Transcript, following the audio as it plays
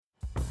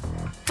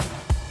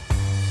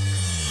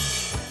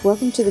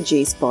Welcome to the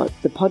G-Spot,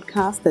 the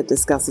podcast that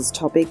discusses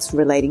topics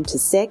relating to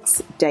sex,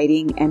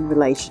 dating and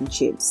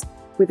relationships,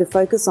 with a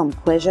focus on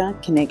pleasure,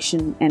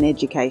 connection and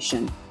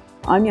education.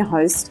 I'm your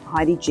host,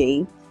 Heidi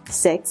G,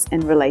 sex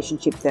and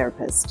relationship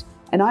therapist,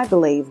 and I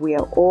believe we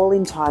are all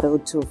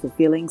entitled to a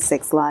fulfilling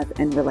sex life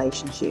and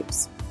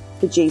relationships.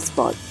 The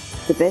G-Spot,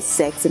 the best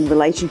sex and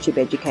relationship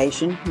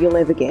education you'll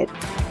ever get.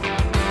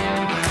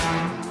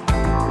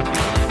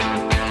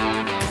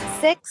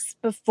 Sex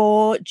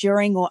before,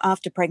 during or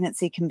after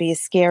pregnancy can be a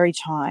scary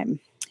time.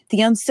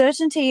 The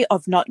uncertainty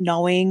of not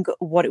knowing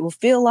what it will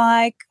feel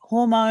like,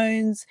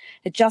 hormones,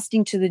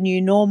 adjusting to the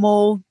new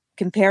normal,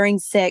 comparing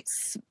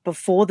sex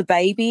before the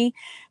baby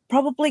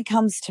probably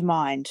comes to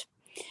mind.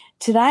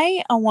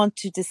 Today, I want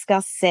to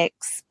discuss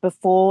sex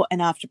before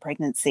and after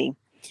pregnancy.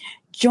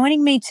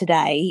 Joining me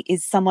today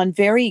is someone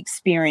very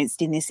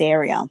experienced in this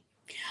area.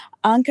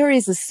 Anka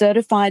is a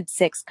certified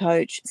sex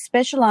coach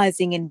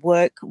specialising in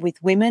work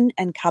with women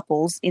and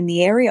couples in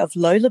the area of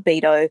low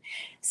libido,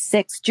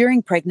 sex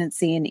during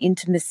pregnancy and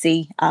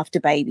intimacy after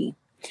baby.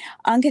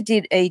 Anka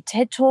did a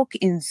TED Talk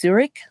in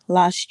Zurich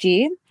last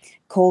year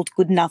called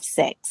Good Enough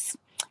Sex.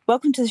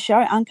 Welcome to the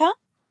show, Anka.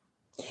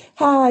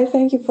 Hi,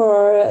 thank you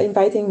for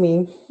inviting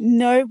me.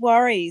 No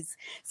worries.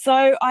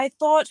 So I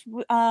thought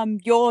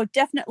you're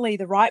definitely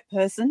the right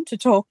person to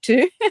talk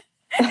to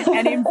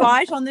and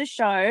invite on the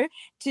show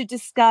to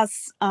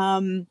discuss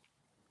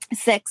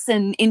sex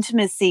and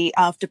intimacy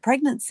after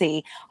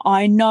pregnancy.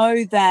 I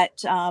know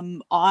that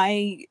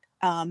I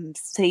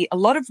see a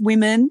lot of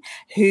women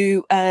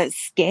who are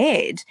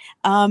scared,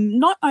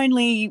 not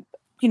only,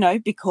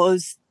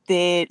 because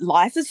their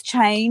life has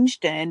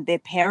changed and their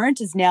parent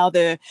is now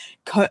their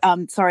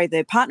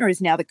partner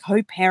is now the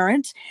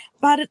co-parent,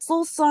 but it's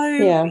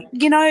also,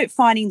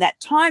 finding that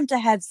time to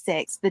have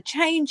sex, the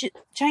change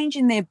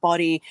in their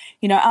body,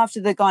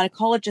 after the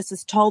gynecologist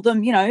has told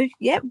them,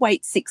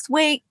 wait 6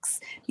 weeks,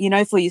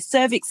 for your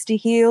cervix to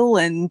heal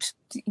and,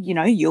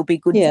 you'll be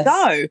good to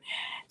go.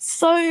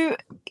 So,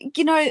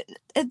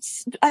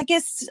 it's, I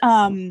guess,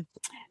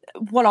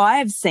 what I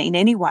have seen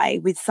anyway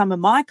with some of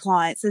my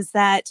clients is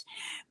that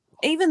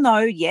even though,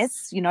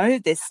 yes,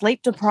 they're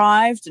sleep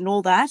deprived and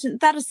all that,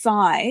 and that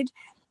aside,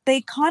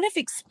 they're kind of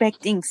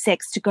expecting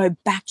sex to go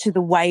back to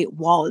the way it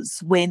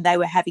was when they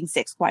were having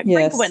sex quite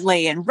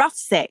frequently and rough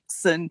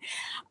sex. And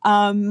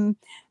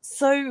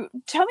so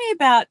tell me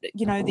about,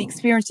 the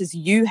experiences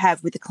you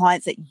have with the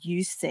clients that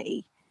you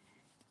see.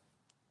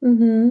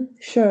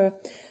 Sure.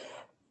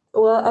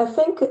 Well, I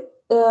think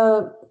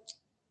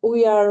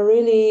we are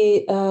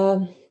really,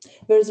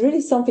 there's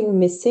really something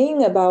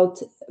missing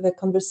about the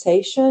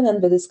conversation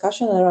and the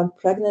discussion around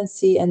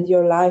pregnancy and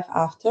your life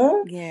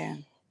after. Yeah.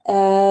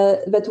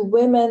 But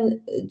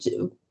women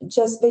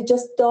just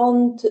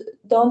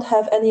don't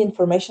have any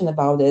information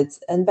about it,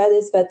 and that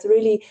is that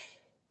really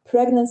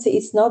pregnancy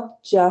is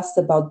not just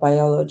about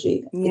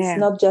biology. It's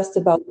not just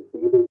about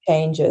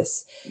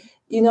changes.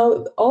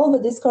 All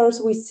the discourse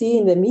we see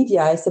in the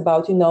media is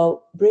about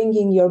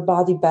bringing your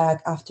body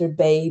back after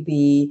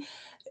baby,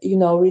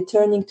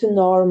 returning to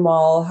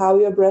normal, how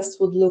your breasts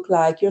would look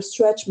like, your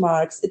stretch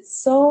marks. It's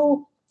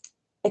so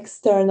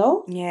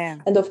external. Yeah.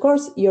 And of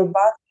course, your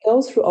body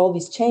goes through all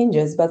these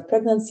changes, but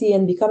pregnancy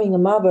and becoming a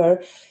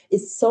mother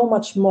is so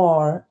much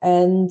more.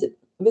 And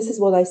this is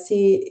what I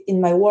see in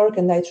my work.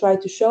 And I try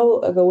to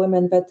show the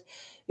women that,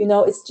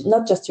 it's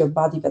not just your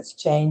body that's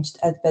changed,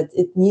 and that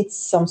it needs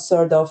some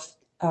sort of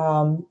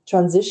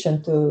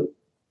transition to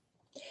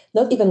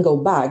not even go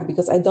back,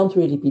 because I don't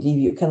really believe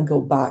you can go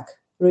back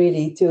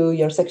really to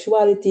your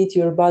sexuality, to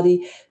your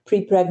body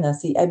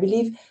pre-pregnancy. I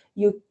believe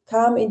you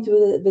come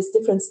into this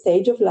different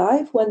stage of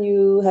life when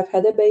you have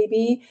had a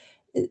baby.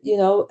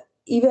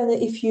 Even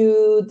if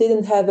you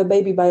didn't have a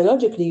baby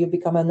biologically, you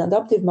become an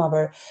adoptive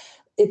mother.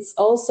 It's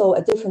also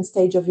a different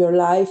stage of your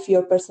life,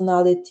 your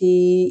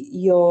personality,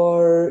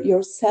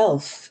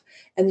 yourself,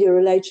 and your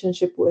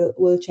relationship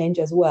will change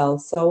as well.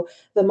 So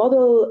the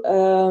model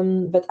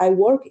that I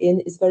work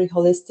in is very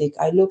holistic.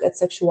 I look at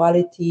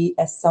sexuality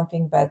as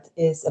something that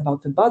is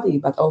about the body,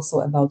 but also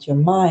about your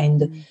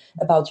mind,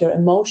 about your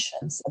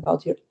emotions,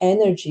 about your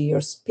energy,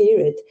 your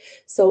spirit.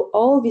 So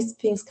all these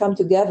things come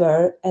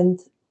together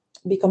and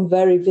become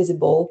very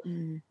visible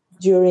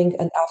during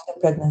and after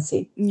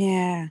pregnancy.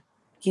 Yeah.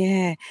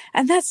 Yeah.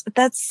 And that's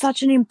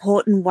such an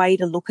important way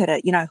to look at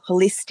it,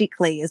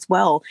 holistically as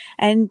well.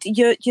 And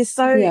you're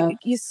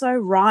so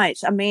right.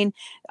 I mean,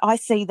 I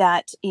see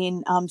that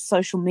in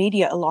social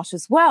media a lot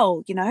as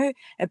well,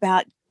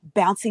 about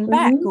bouncing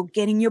back or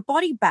getting your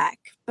body back.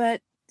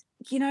 But,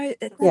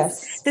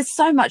 there's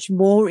so much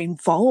more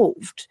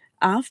involved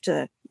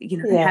after,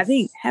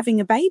 having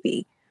a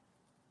baby.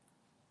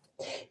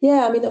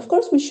 Yeah, I mean, of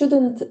course, we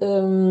shouldn't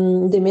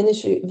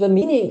diminish the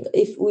meaning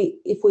if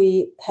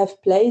we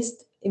have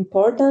placed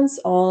importance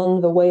on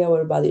the way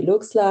our body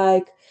looks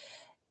like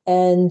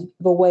and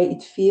the way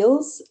it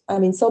feels. I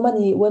mean, so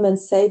many women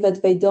say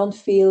that they don't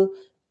feel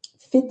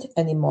fit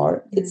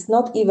anymore. It's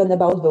not even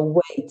about the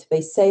weight.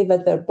 They say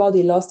that their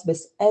body lost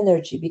this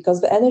energy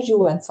because the energy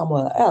went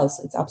somewhere else.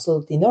 It's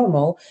absolutely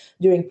normal.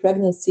 During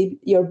pregnancy,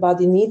 your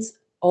body needs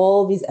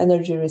all these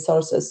energy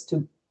resources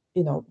to,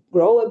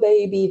 grow a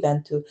baby,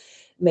 then to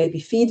maybe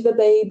feed the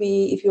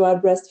baby if you are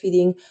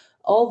breastfeeding.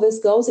 All this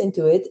goes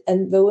into it.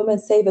 And the women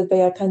say that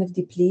they are kind of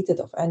depleted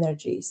of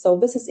energy. So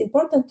this is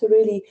important to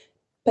really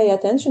pay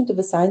attention to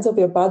the signs of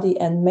your body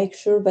and make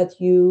sure that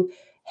you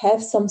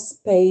have some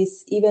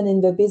space, even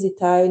in the busy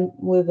time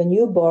with a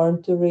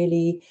newborn, to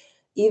really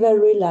either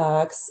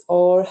relax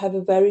or have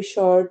a very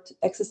short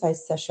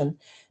exercise session.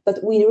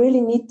 But we really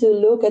need to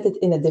look at it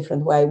in a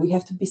different way. We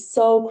have to be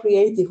so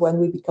creative when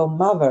we become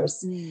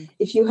mothers.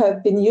 If you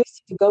have been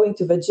used to going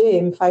to the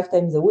gym 5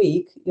 times a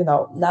week,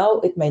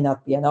 now it may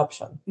not be an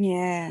option.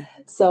 Yeah.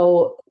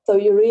 So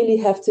you really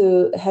have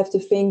to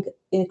think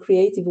in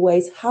creative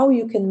ways how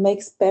you can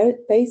make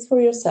space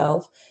for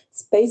yourself,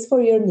 space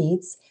for your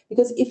needs.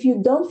 Because if you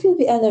don't feel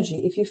the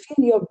energy, if you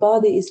feel your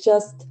body is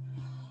just,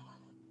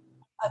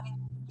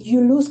 you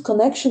lose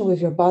connection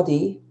with your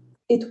body,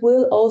 it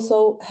will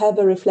also have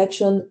a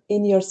reflection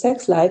in your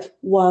sex life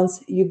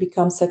once you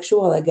become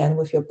sexual again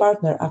with your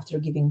partner after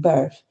giving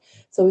birth.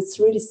 So it's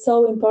really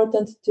so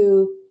important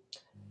to,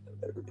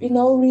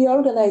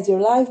 reorganize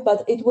your life,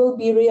 but it will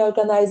be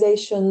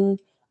reorganization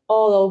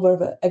all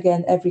over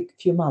again every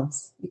few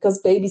months, because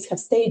babies have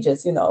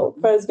stages.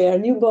 First they are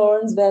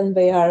newborns, then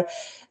they are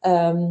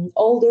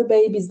older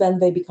babies, then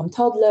they become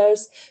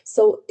toddlers.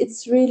 So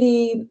it's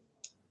really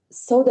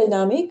so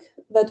dynamic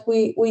that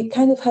we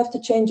kind of have to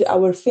change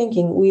our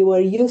thinking. We were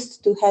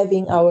used to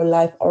having our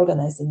life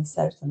organized in a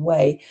certain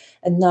way,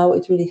 and now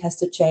it really has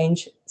to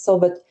change so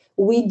that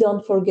we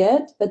don't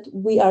forget that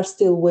we are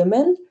still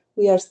women,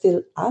 we are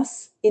still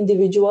us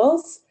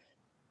individuals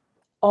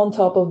on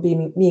top of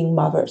being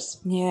mothers.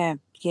 Yeah,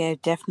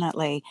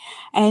 definitely.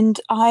 And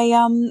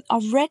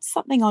I've read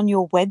something on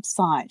your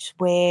website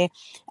where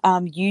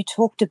you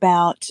talked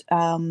about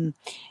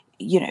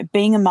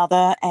being a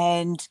mother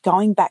and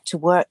going back to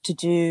work to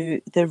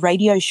do the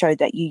radio show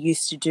that you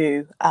used to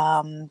do.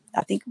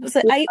 I think was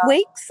it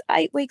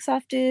 8 weeks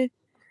after.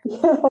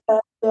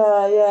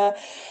 Yeah.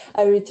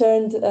 I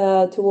returned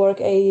to work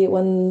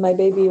when my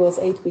baby was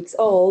 8 weeks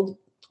old.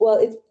 Well,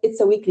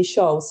 it's a weekly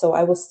show, so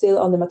I was still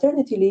on the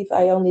maternity leave.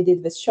 I only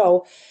did this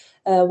show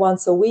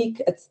once a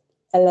week at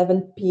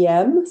 11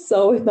 p.m.,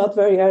 so not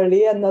very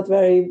early and not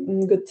very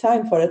good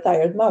time for a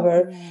tired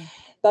mother.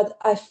 But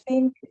I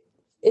think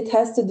it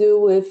has to do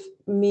with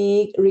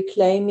me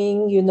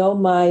reclaiming,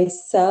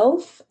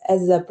 myself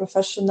as a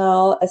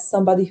professional, as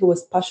somebody who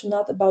was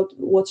passionate about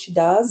what she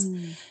does.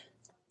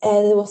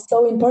 And it was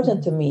so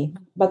important to me.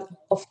 But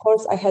of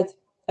course,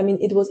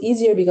 it was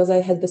easier because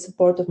I had the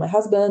support of my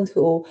husband,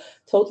 who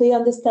totally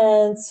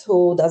understands,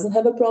 who doesn't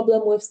have a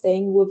problem with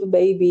staying with a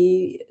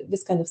baby,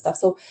 this kind of stuff.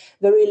 So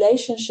the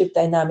relationship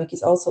dynamic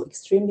is also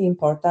extremely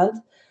important,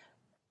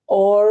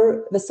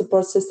 or the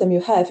support system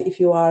you have if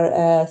you are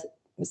a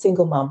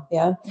single mom.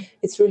 Yeah,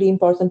 it's really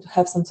important to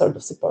have some sort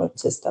of support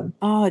system.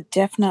 Oh,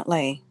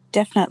 definitely.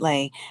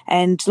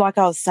 And like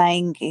I was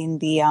saying in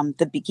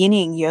the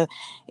beginning, your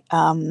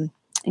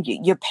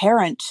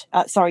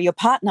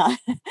partner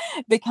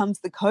becomes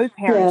the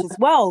co-parent as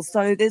well.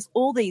 So there's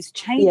all these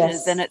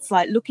changes, and it's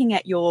like looking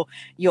at your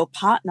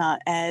partner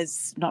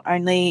as not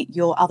only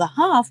your other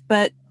half,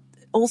 but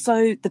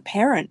also the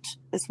parent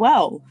as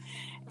well.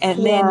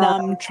 And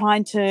then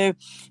trying to,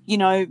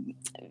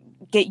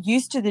 get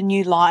used to the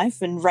new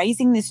life and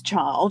raising this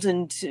child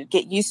and to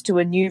get used to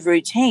a new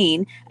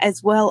routine,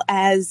 as well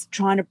as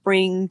trying to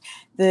bring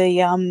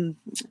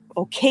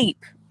or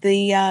keep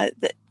the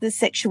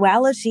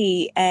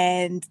sexuality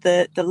and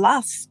the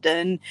lust,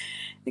 and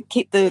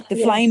keep the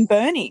flame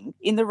burning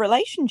in the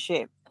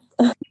relationship.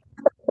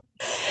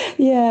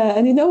 Yeah,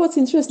 and what's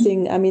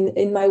interesting?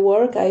 In my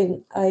work,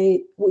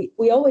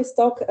 we always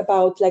talk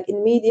about, like,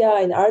 in media,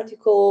 in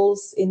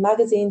articles, in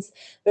magazines.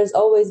 There's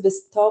always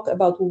this talk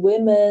about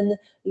women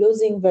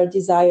losing their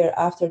desire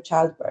after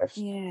childbirth,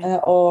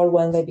 or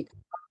when they become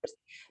mothers.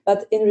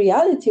 But in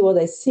reality, what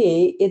I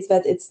see is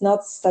that it's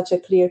not such a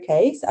clear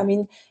case.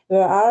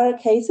 There are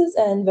cases,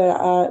 and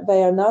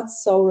they are not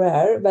so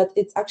rare. But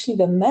it's actually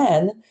the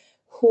man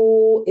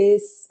who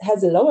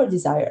has a lower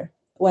desire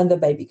when the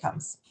baby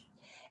comes.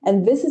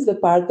 And this is the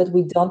part that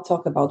we don't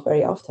talk about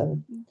very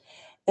often.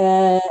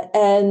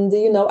 And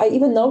I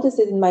even noticed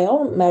it in my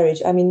own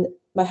marriage.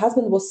 My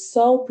husband was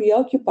so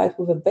preoccupied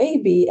with a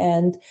baby,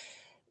 and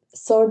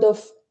sort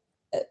of,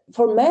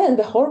 for men,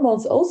 the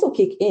hormones also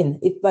kick in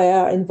if they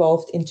are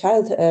involved in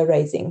child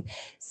raising.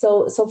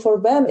 So for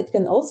them, it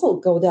can also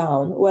go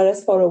down.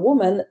 Whereas for a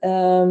woman,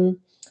 the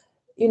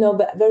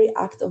very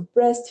act of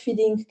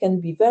breastfeeding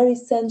can be very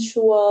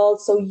sensual.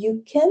 So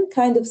you can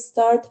kind of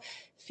start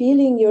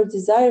feeling your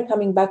desire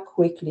coming back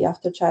quickly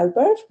after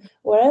childbirth,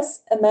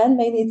 whereas a man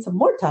may need some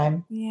more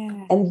time.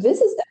 And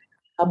this is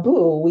a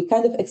taboo. We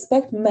kind of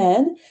expect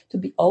men to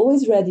be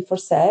always ready for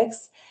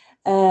sex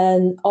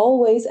and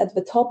always at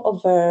the top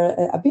of their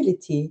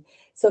ability.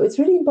 So it's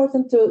really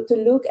important to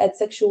look at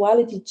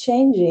sexuality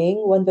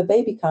changing when the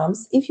baby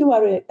comes. If you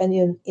are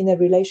in a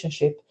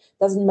relationship,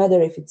 doesn't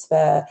matter if it's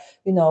man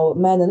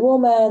and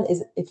woman,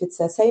 if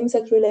it's a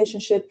same-sex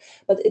relationship,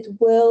 but it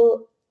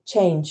will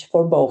change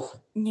for both.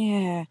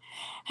 Yeah.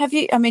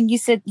 You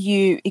said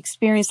you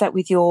experienced that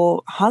with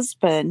your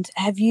husband.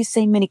 Have you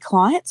seen many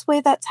clients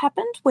where that's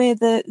happened, where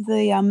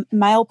the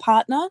male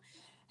partner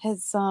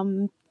has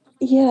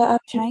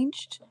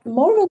changed?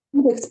 More than I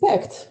would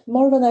expect.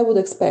 More than I would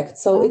expect.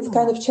 So it's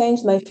kind of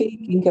changed my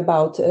thinking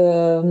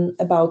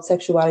about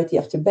sexuality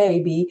after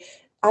baby.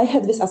 I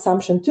had this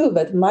assumption too,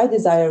 that my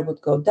desire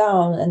would go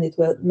down and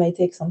may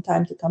take some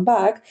time to come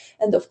back.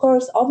 And of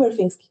course, other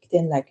things kicked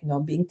in, like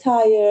being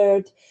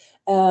tired,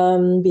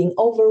 being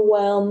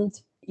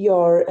overwhelmed,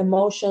 your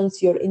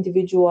emotions, your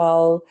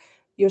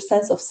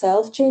sense of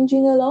self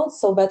changing a lot.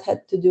 So that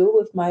had to do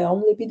with my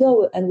own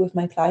libido and with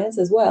my clients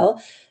as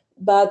well.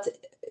 But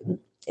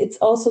it's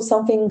also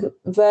something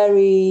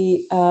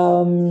very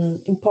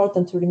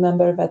important to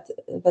remember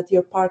that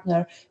your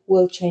partner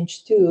will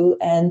change too,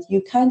 and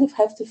you kind of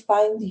have to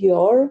find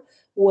your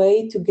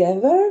way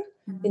together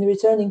in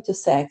returning to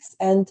sex.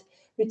 And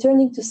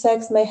returning to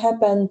sex may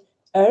happen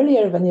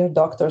earlier than your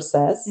doctor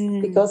says,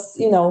 because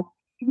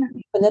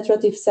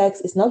penetrative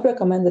sex is not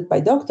recommended by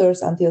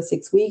doctors until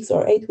 6 weeks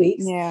or 8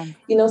 weeks.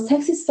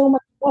 Sex is so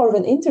much more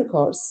than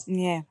intercourse.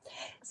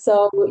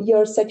 So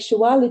your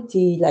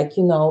sexuality, like,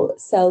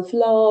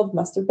 self-love,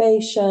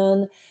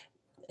 masturbation,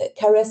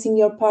 caressing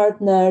your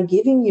partner,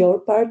 giving your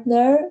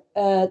partner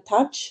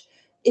touch,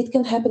 it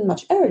can happen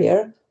much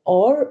earlier,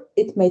 or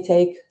it may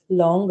take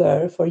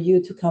longer for you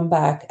to come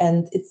back.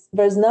 And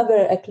there's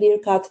never a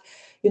clear-cut,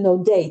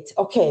 date.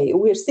 Okay,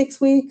 we're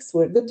 6 weeks,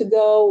 we're good to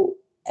go,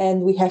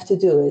 and we have to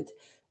do it.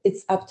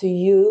 It's up to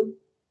you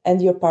and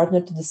your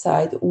partner to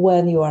decide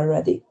when you are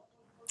ready.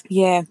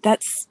 Yeah,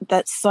 that's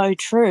so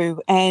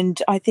true. And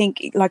I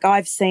think, like,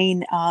 I've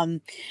seen,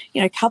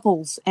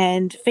 couples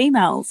and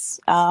females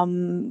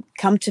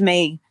come to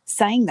me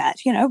saying that,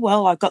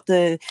 well, I've got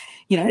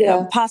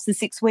past the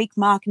 6 week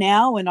mark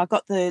now, and I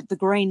got the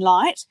green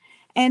light.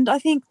 And I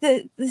think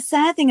the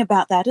sad thing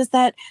about that is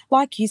that,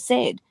 like you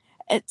said,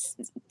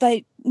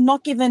 they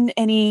not given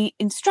any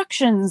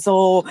instructions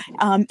or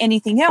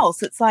anything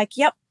else. It's like,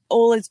 yep,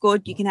 all is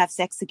good, you can have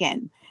sex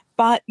again.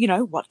 But,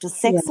 what does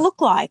sex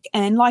look like?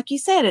 And like you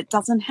said, it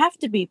doesn't have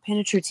to be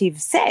penetrative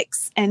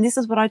sex. And this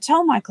is what I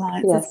tell my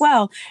clients as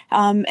well.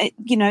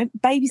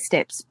 Baby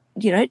steps,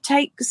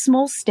 take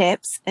small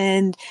steps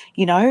and,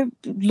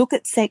 look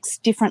at sex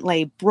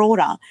differently,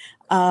 broader.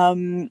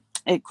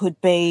 It could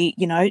be,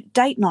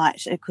 date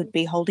night. It could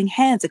be holding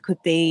hands. It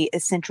could be a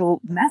central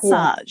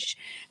massage,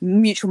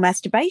 mutual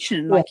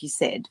masturbation, like you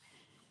said.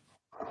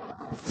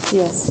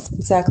 Yes,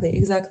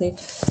 exactly.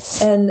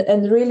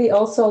 And really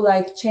also,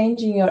 like,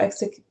 changing your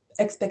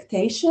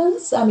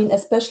expectations. I mean,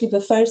 especially the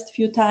first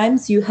few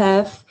times you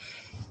have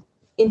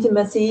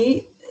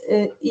intimacy,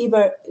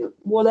 either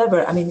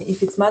whatever. I mean,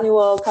 if it's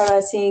manual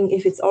caressing,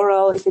 if it's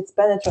oral, if it's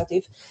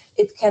penetrative,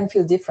 it can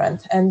feel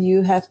different. And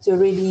you have to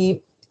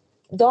really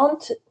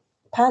don't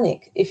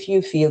panic if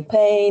you feel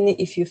pain,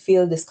 if you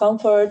feel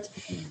discomfort.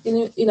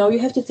 You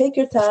have to take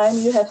your time.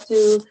 You have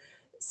to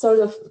sort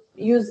of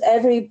use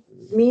every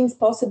means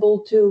possible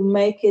to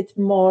make it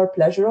more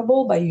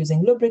pleasurable by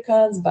using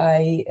lubricants,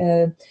 by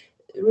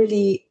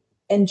really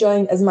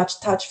enjoying as much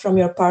touch from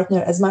your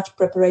partner, as much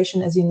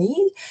preparation as you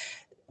need.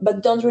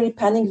 But don't really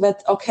panic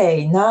that,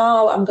 okay,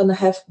 now I'm going to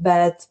have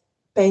bad,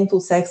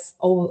 painful sex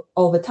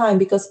all the time,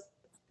 because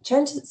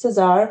chances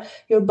are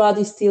your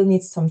body still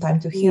needs some time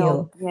to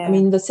heal. I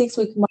mean, the 6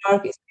 week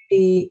mark is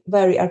really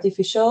very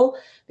artificial,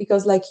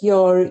 because, like,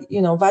 your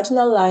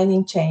vaginal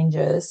lining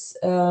changes,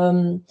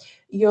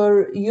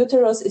 your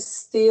uterus is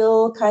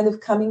still kind of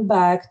coming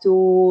back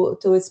to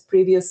its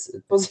previous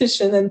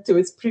position and to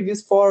its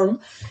previous form.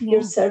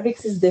 Your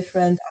cervix is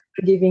different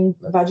after giving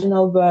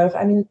vaginal birth.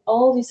 I mean,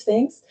 all these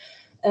things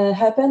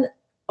happen.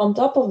 On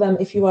top of them,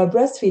 if you are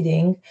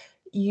breastfeeding,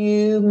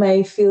 you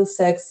may feel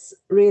sex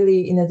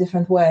really in a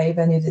different way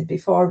than you did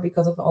before,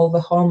 because of all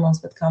the hormones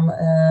that come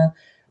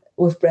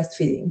with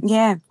breastfeeding.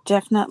 Yeah,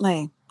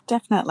 definitely.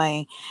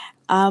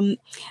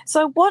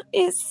 So what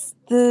is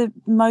the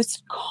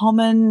most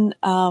common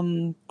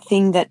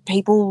thing that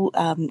people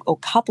or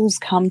couples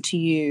come to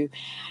you?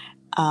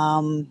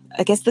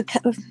 I guess the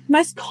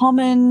most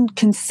common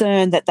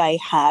concern that they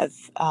have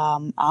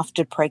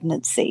after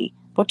pregnancy.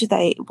 What's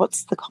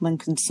the common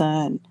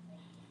concern?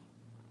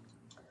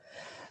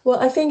 Well,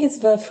 I think it's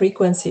the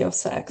frequency of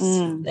sex.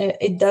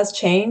 It does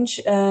change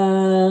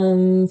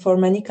for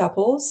many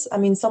couples. I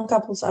mean, some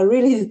couples are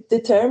really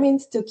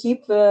determined to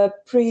keep the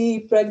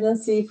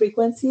pre-pregnancy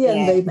frequency,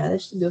 and they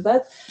manage to do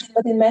that.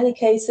 But in many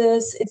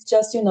cases, it's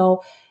just,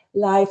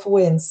 life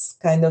wins,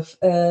 kind of.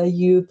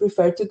 You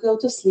prefer to go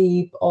to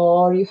sleep,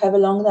 or you have a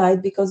long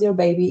night because your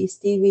baby is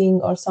teething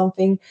or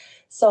something.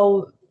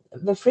 So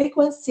the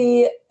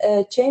frequency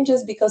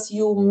changes, because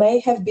you may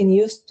have been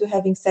used to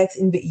having sex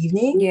in the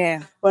evening,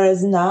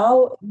 whereas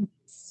now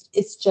it's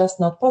it's just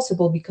not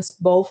possible because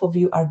both of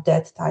you are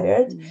dead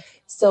tired.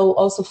 So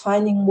also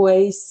finding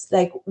ways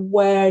like,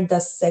 where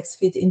does sex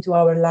fit into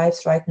our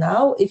lives right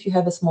now? If you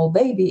have a small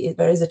baby,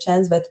 there is a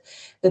chance that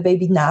the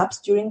baby naps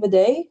during the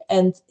day.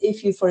 And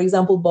if you, for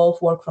example,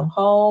 both work from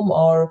home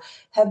or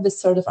have this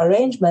sort of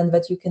arrangement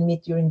that you can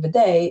meet during the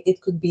day,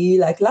 it could be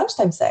like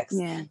lunchtime sex.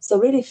 Yeah. So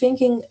really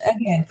thinking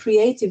again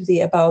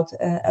creatively about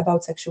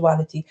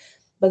sexuality.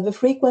 But the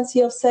frequency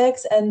of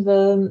sex and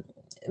the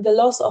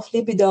loss of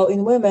libido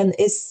in women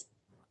is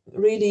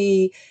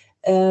really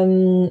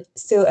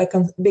still a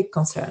big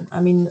concern. I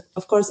mean,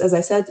 of course, as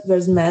I said,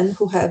 there's men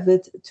who have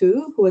it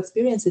too, who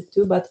experience it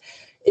too, but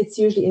it's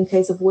usually in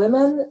case of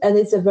women, and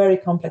it's a very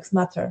complex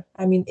matter.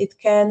 I mean, it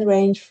can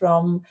range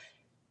from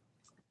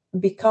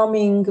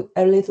becoming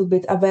a little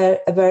bit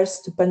averse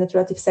to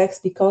penetrative sex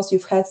because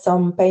you've had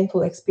some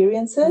painful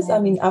experiences. I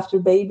mean,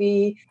 after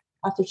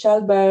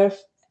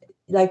childbirth,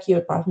 like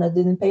your partner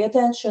didn't pay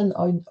attention,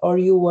 or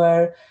you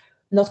were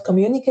not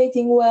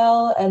communicating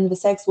well and the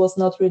sex was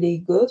not really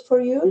good for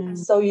you.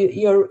 So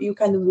you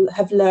kind of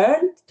have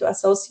learned to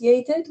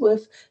associate it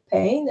with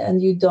pain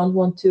and you don't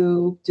want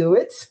to do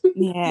it.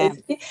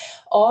 Basically.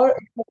 Or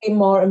it can be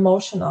more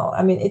emotional.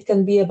 I mean, it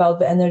can be about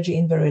the energy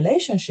in the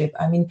relationship.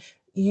 I mean,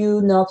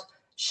 you not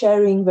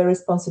sharing the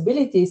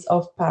responsibilities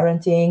of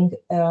parenting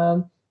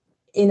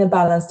in a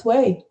balanced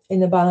way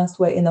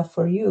enough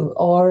for you,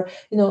 or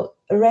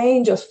a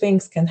range of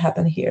things can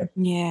happen here.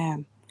 Yeah.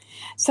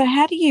 So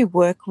how do you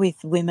work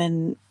with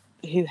women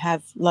who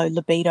have low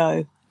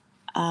libido?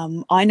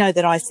 I know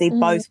that I see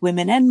both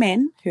women and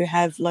men who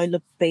have low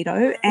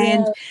libido,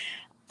 and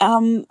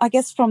I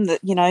guess from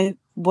the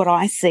what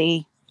I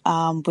see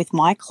with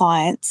my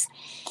clients,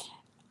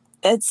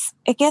 it's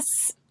I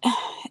guess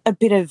a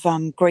bit of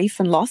grief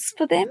and loss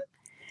for them.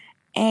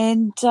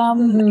 And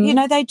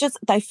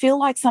they feel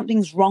like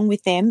something's wrong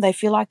with them. They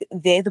feel like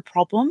they're the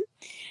problem.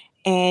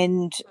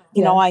 And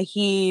I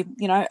hear,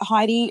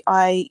 Heidi,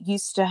 I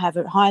used to have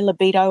a high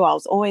libido. I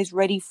was always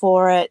ready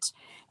for it,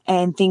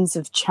 and things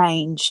have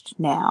changed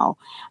now.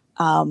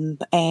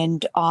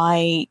 And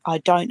I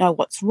don't know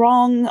what's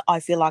wrong. I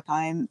feel like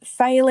I'm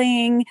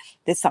failing.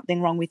 There's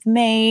something wrong with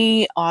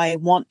me. I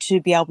want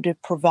to be able to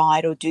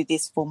provide or do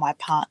this for my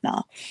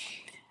partner.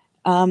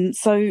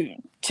 So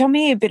tell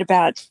me a bit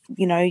about,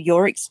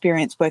 your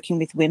experience working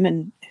with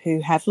women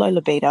who have low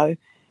libido.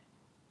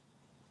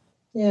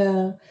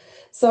 Yeah.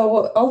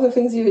 So all the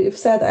things you've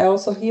said, I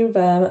also hear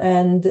them.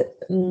 And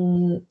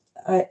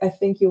I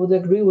think you would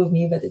agree with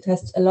me that it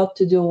has a lot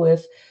to do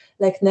with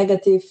like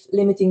negative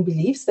limiting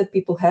beliefs that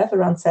people have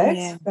around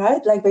sex,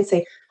 right? Like they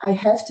say, I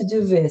have to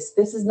do this.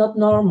 This is not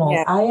normal.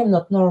 Yeah. I am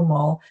not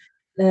normal.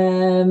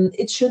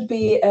 It should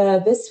be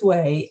this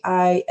way.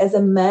 I, as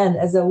a man,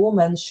 as a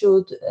woman,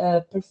 should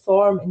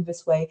perform in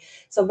this way.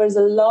 So there's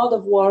a lot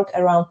of work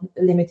around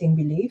limiting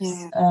beliefs,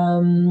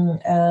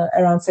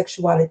 around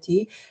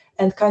sexuality,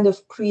 and kind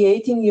of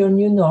creating your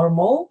new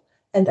normal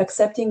and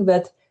accepting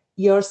that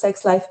your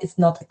sex life is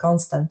not a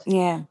constant.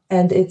 Yeah.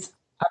 And it's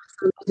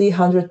absolutely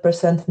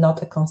 100%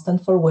 not a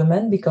constant for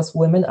women because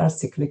women are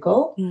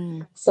cyclical.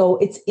 So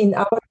it's in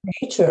our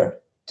nature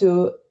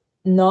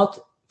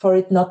for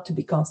it not to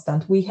be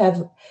constant. We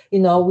have,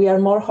 we are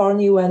more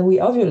horny when we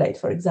ovulate,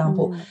 for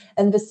example.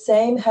 And the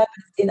same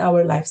happens in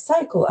our life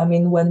cycle. I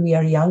mean, when we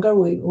are younger,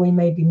 we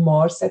may be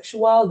more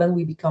sexual, then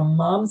we become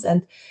moms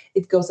and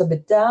it goes a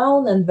bit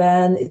down and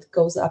then it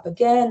goes up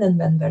again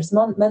and then there's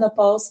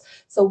menopause.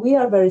 So we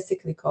are very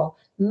cyclical.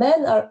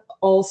 Men are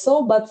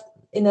also, but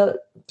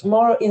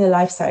more in a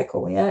life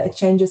cycle. It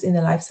changes in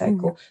a life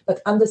cycle.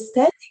 But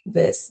understanding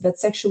this, that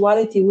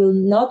sexuality will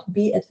not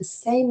be at the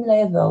same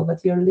level,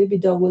 that your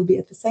libido will be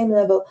at the same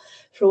level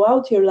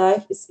throughout your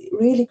life, is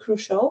really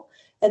crucial.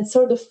 And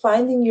sort of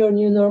finding your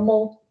new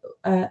normal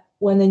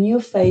when a new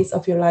phase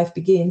of your life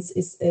begins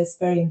is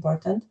very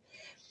important.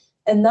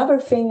 Another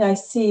thing I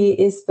see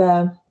is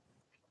the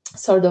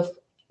sort of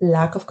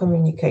lack of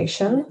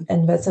communication,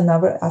 and that's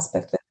another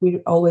aspect that we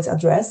always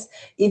address.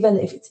 Even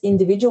if it's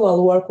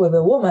individual work with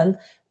a woman,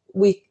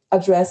 we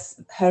address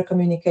her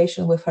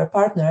communication with her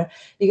partner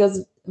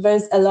because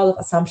there's a lot of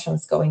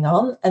assumptions going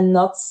on and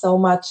not so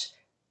much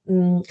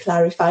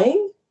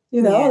clarifying.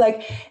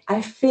 Like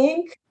I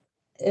think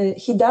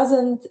he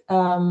doesn't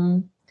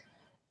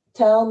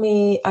tell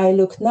me I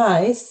look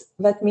nice.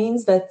 That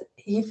means that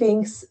he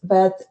thinks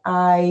that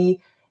I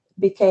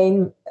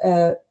became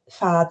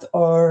fat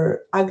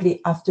or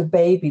ugly after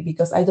baby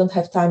because I don't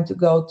have time to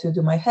go to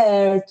do my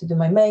hair, to do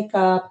my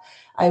makeup.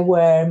 I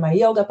wear my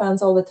yoga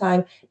pants all the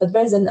time. But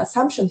there's an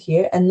assumption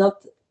here, and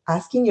not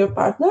asking your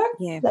partner,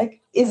 like,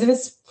 is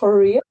this for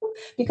real?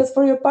 Because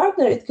for your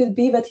partner, it could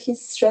be that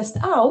he's stressed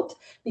out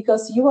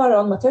because you are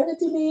on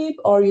maternity leave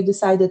or you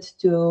decided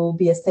to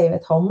be a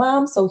stay-at-home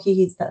mom. So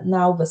he is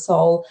now the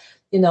sole,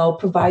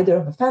 provider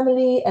of a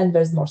family, and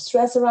there's more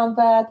stress around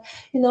that,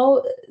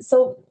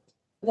 so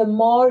the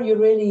more you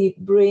really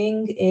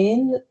bring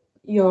in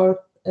your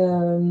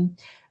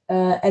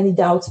any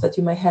doubts that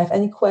you may have,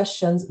 any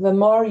questions, the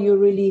more you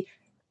really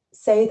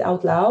say it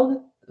out loud,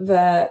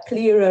 the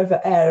clearer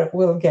the air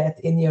will get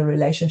in your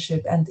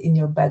relationship and in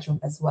your bedroom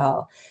as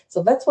well.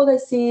 So that's what I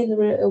see in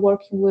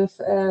working with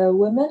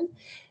women.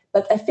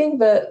 But I think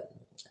the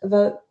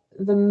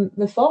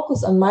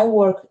focus on my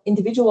work,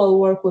 individual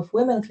work with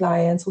women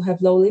clients who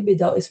have low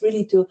libido, is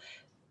really to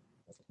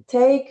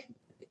take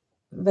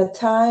the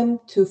time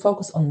to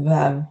focus on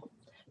them,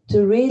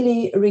 to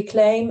really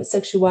reclaim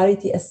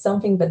sexuality as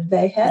something that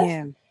they have.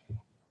 Yeah.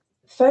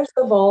 First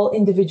of all,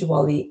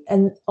 individually,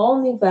 and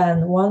only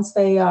then, once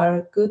they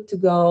are good to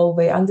go,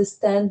 they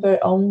understand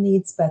their own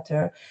needs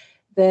better,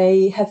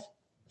 they have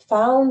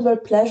found their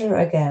pleasure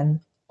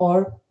again,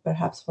 or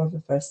perhaps for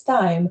the first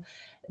time,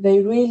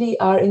 they really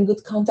are in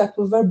good contact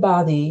with their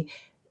body.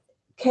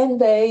 Can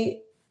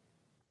they,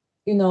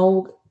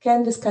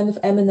 can this kind of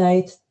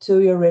emanate to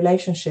your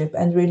relationship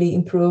and really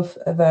improve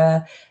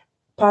the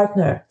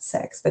partner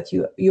sex that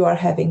you are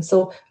having?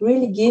 So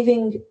really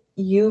giving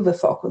you the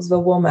focus, the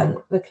woman,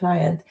 the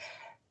client,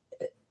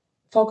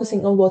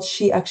 focusing on what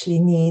she actually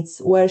needs,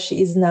 where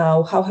she is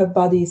now, how her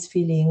body is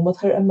feeling, what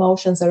her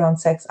emotions around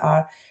sex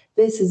are.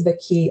 This is the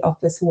key of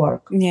this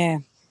work. Yeah,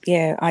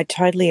 I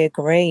totally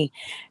agree.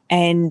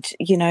 And,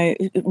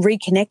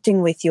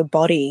 reconnecting with your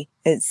body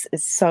is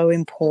so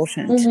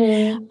important.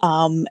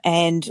 Mm-hmm.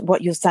 And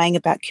what you're saying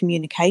about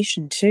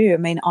communication too. I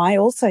mean, I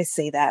also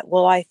see that.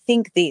 Well, I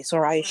think this,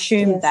 or I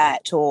assume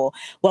that, or,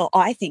 well,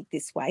 I think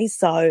this way,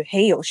 so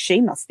he or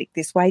she must think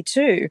this way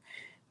too.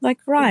 Like,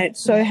 right.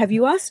 So have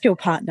you asked your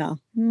partner?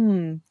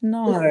 No.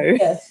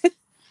 Yes.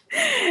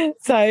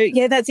 So,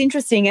 yeah, that's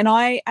interesting. And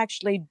I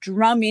actually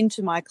drum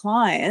into my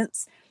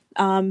clients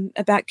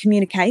about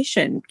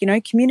communication.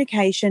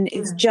 Communication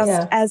is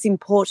just as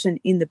important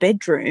in the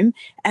bedroom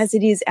as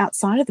it is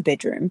outside of the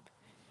bedroom.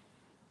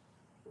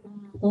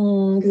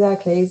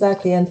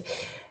 Exactly. And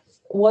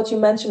what you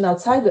mentioned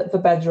outside the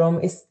bedroom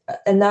is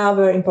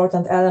another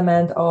important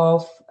element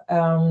of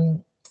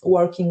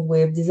working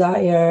with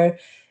desire.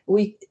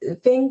 We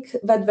think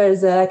that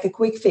there's a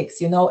quick fix,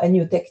 a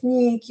new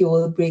technique, you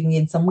will bring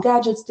in some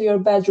gadgets to your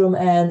bedroom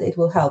and it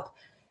will help.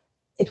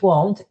 It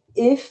won't.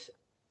 If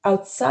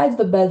outside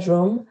the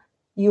bedroom,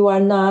 you are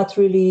not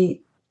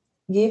really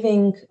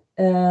giving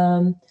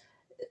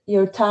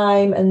your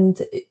time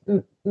and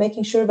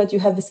making sure that you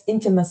have this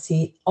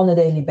intimacy on a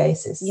daily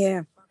basis.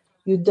 Yeah.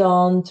 You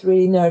don't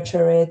really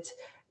nurture it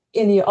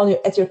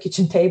at your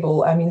kitchen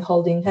table. I mean,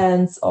 holding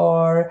hands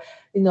or,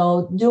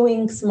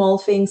 doing small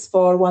things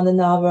for one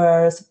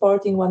another,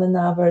 supporting one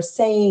another,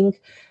 saying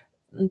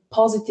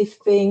positive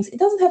things. It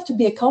doesn't have to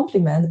be a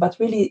compliment, but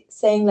really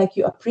saying like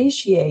you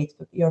appreciate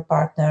your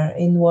partner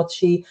in what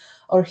she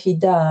or he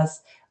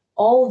does.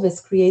 All this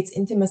creates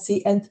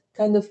intimacy and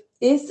kind of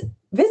this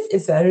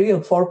is a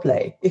real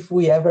foreplay if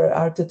we ever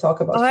are to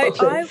talk about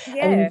foreplay.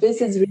 I mean,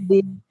 this is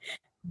really.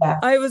 Yeah.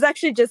 I was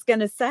actually just going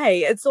to say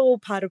it's all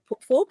part of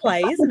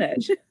foreplay, isn't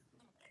it?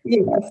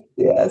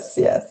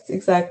 Yes,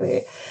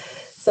 exactly.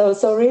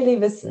 So really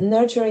this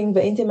nurturing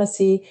the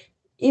intimacy,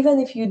 even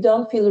if you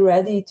don't feel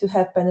ready to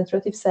have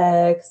penetrative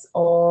sex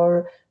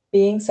or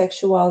being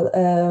sexual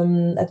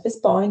at this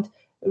point,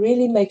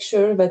 really make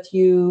sure that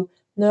you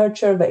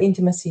nurture the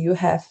intimacy you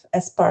have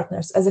as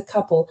partners, as a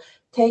couple.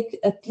 Take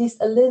at least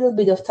a little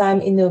bit of time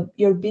in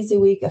your busy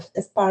week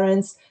as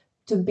parents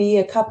to be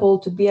a couple,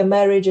 to be a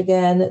marriage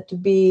again, to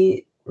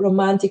be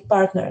romantic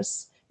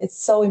partners.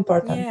 It's so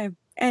important. Yeah.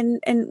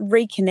 And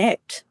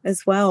reconnect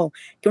as well.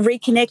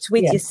 Reconnect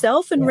with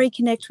yourself and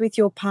reconnect with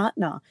your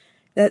partner.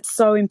 That's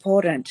so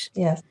important.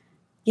 Yes.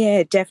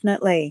 Yeah,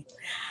 definitely.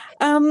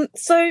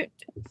 So,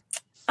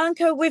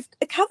 Anka, we've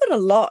covered a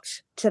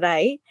lot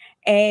today,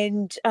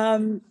 and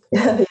and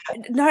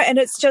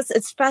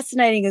it's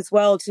fascinating as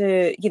well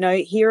to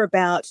hear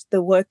about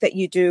the work that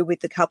you do with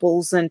the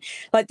couples, and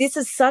like this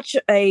is such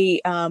a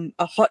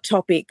hot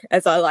topic,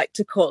 as I like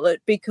to call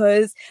it,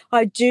 because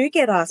I do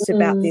get asked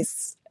about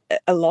this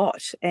a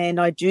lot,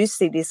 and I do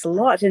see this a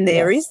lot, and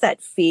there is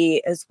that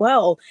fear as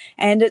well,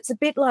 and it's a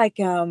bit like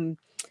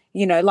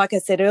like I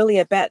said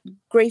earlier about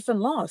grief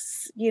and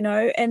loss,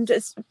 and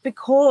it's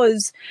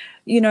because,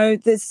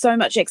 there's so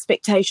much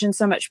expectation,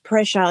 so much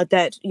pressure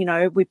that,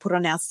 we put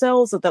on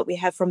ourselves or that we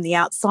have from the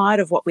outside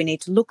of what we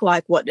need to look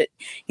like, what,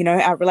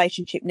 our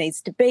relationship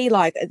needs to be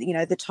like,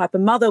 the type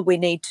of mother we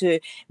need to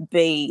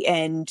be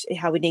and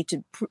how we need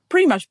to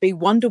pretty much be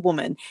Wonder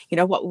Woman,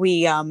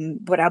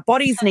 what our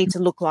bodies need to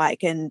look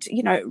like and,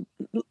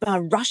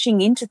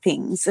 rushing into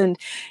things. And,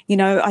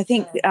 I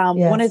think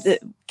one of the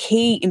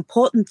key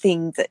important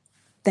things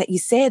that you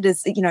said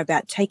is,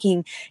 about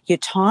taking your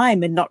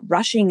time and not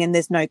rushing, and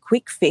there's no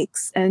quick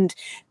fix. And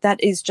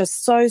that is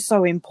just so,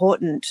 so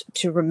important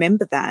to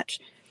remember that.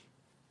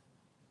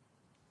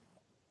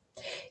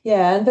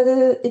 Yeah, and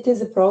that it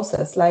is a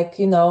process. Like,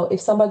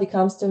 if somebody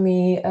comes to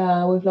me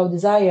with low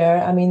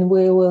desire, I mean,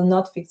 we will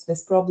not fix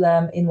this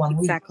problem in 1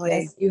 week.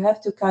 Yes, you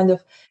have to kind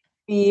of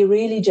be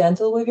really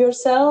gentle with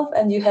yourself,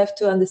 and you have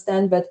to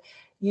understand that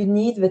you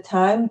need the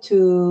time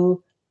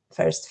to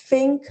first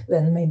think,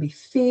 then maybe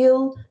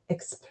feel,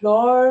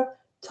 explore,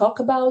 talk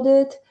about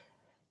it.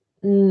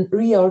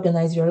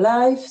 reorganize your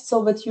life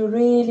so that you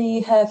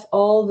really have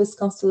all this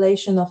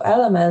constellation of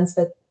elements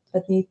that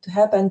need to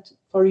happen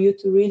for you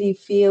to really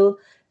feel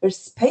there's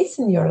space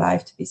in your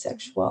life to be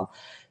sexual.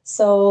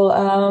 So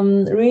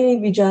really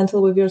be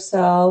gentle with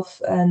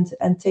yourself and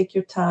take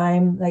your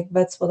time. Like,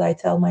 that's what I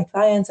tell my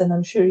clients, and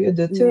I'm sure you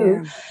do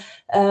too.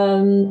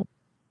 Yeah.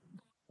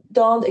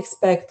 Don't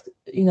expect,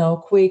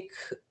 quick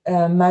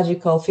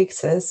magical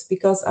fixes,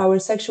 because our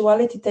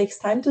sexuality takes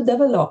time to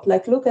develop.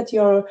 Like, look at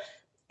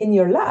in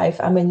your life.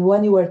 I mean,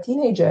 when you were a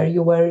teenager,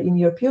 you were in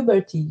your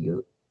puberty,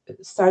 you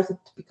started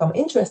to become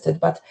interested,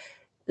 but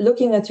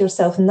looking at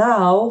yourself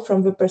now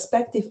from the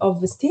perspective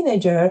of this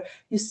teenager,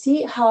 you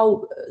see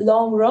how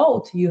long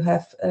road you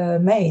have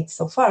made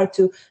so far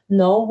to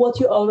know what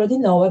you already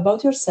know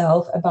about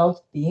yourself,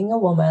 about being a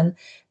woman,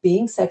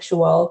 being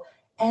sexual.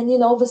 And,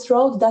 this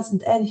road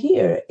doesn't end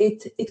here.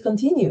 It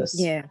continues.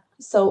 Yeah.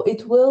 So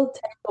it will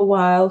take a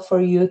while for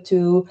you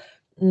to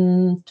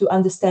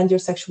understand your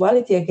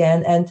sexuality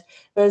again. And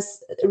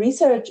there's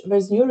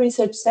new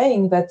research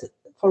saying that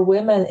for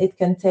women, it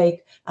can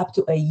take up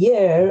to a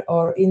year,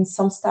 or in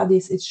some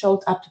studies, it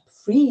showed up to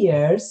 3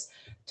 years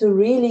to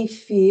really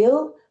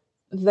feel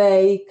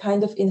they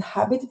kind of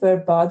inhabit their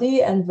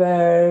body and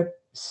their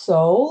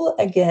soul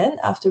again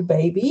after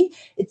baby.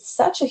 It's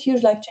such a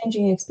huge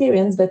life-changing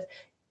experience that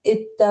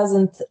it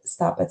doesn't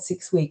stop at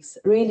 6 weeks.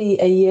 Really,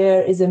 a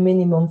year is a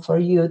minimum for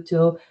you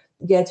to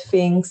get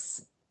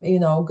things,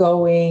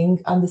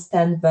 going,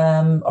 understand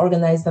them,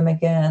 organize them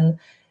again.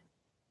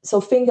 So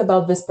think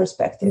about this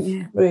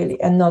perspective, really,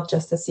 and not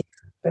just a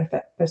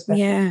perspective.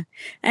 Yeah.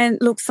 And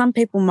look, some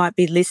people might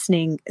be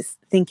listening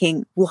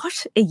thinking,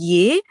 what, a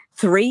year?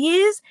 3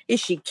 years? Is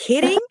she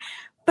kidding?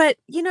 But,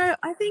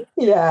 I think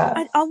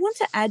I want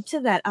to add to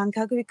that,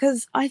 Anka,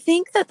 because I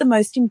think that the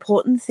most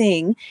important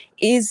thing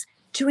is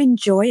to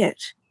enjoy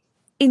it.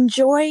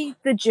 Enjoy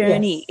the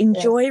journey.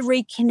 Enjoy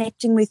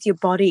reconnecting with your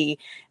body.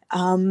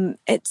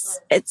 It's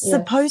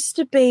supposed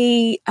to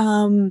be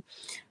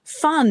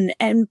fun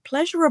and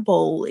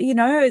pleasurable.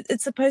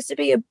 It's supposed to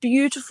be a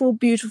beautiful,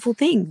 beautiful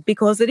thing,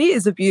 because it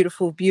is a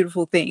beautiful,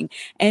 beautiful thing.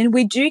 And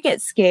we do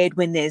get scared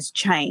when there's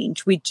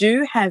change. We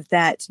do have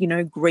that,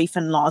 grief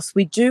and loss.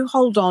 We do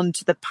hold on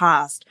to the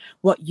past,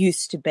 what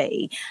used to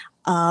be.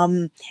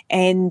 And,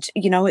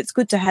 it's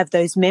good to have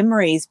those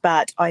memories,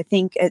 but I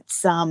think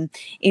it's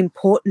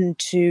important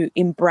to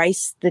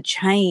embrace the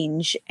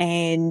change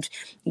and,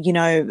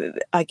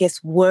 I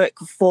guess work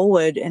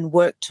forward and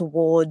work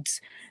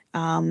towards,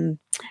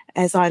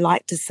 as I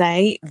like to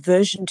say,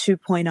 version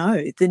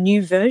 2.0, the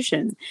new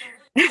version.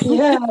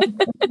 Yeah.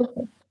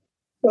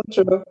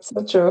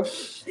 So true.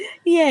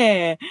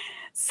 Yeah.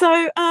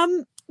 So,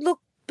 look,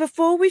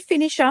 before we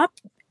finish up,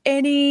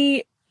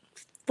 any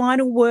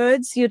final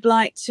words you'd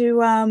like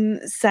to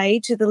say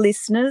to the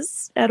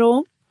listeners at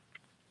all?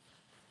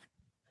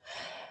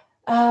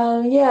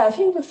 I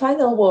think the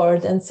final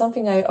word, and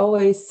something I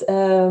always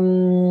tell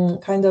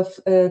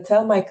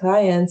my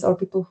clients or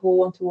people who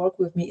want to work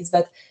with me, is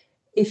that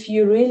if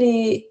you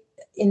really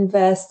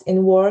invest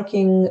in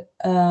working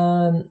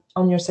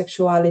on your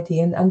sexuality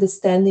and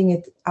understanding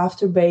it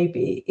after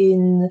baby,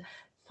 in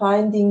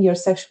finding your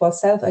sexual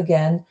self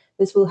again,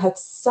 this will have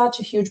such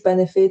a huge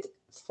benefit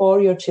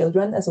for your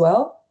children as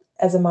well,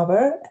 as a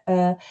mother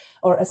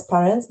or as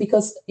parents,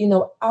 because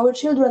our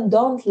children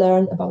don't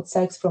learn about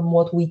sex from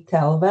what we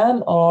tell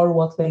them or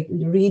what they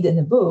read in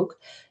a book.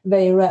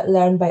 They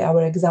learn by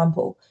our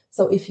example.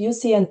 So if you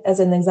see as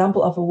an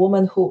example of a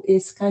woman who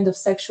is kind of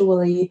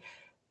sexually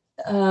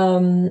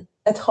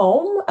at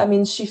home, I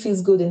mean, she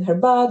feels good in her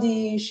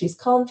body, she's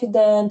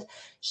confident,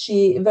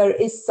 there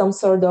is some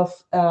sort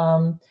of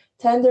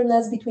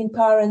tenderness between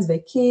parents, they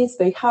kiss,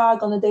 they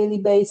hug on a daily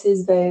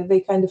basis,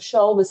 they kind of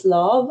show this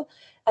love.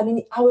 I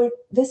mean,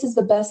 this is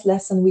the best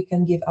lesson we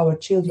can give our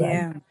children.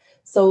 Yeah.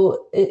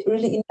 So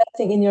really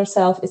investing in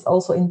yourself is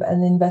also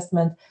an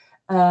investment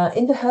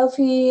in the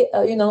healthy,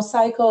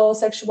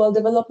 psychosexual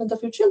development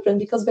of your children,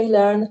 because they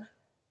learn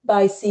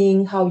by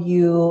seeing how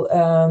you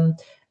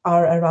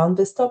are around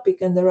this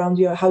topic and around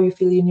how you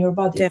feel in your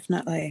body.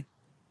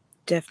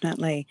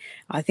 Definitely.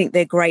 I think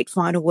they're great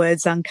final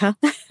words, Anka.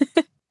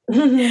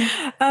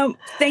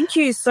 Thank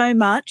you so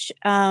much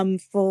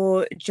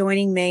for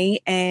joining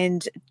me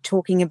and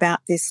talking about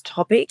this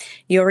topic.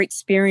 Your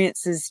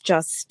experience is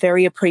just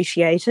very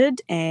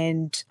appreciated,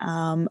 and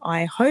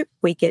I hope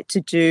we get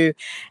to do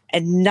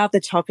another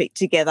topic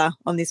together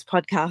on this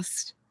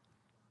podcast.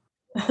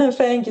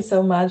 Thank you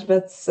so much.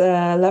 That's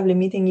lovely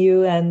meeting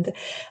you, and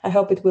I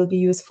hope it will be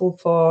useful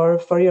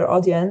for your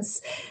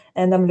audience,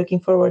 and I'm looking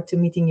forward to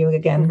meeting you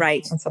again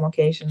on some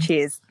occasion.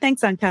 Cheers.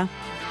 Thanks, Anka.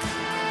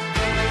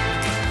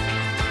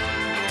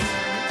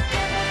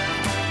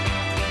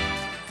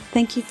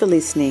 Thank you for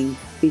listening.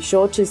 Be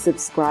sure to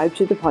subscribe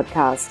to the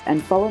podcast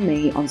and follow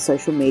me on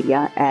social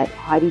media at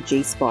Heidi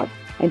G Spot,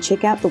 and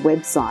check out the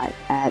website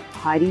at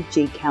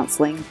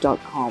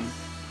HeidiGCounselling.com.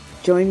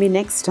 Join me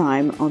next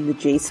time on the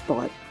G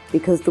Spot,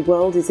 because the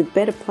world is a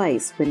better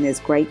place when there's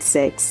great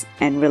sex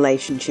and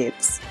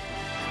relationships.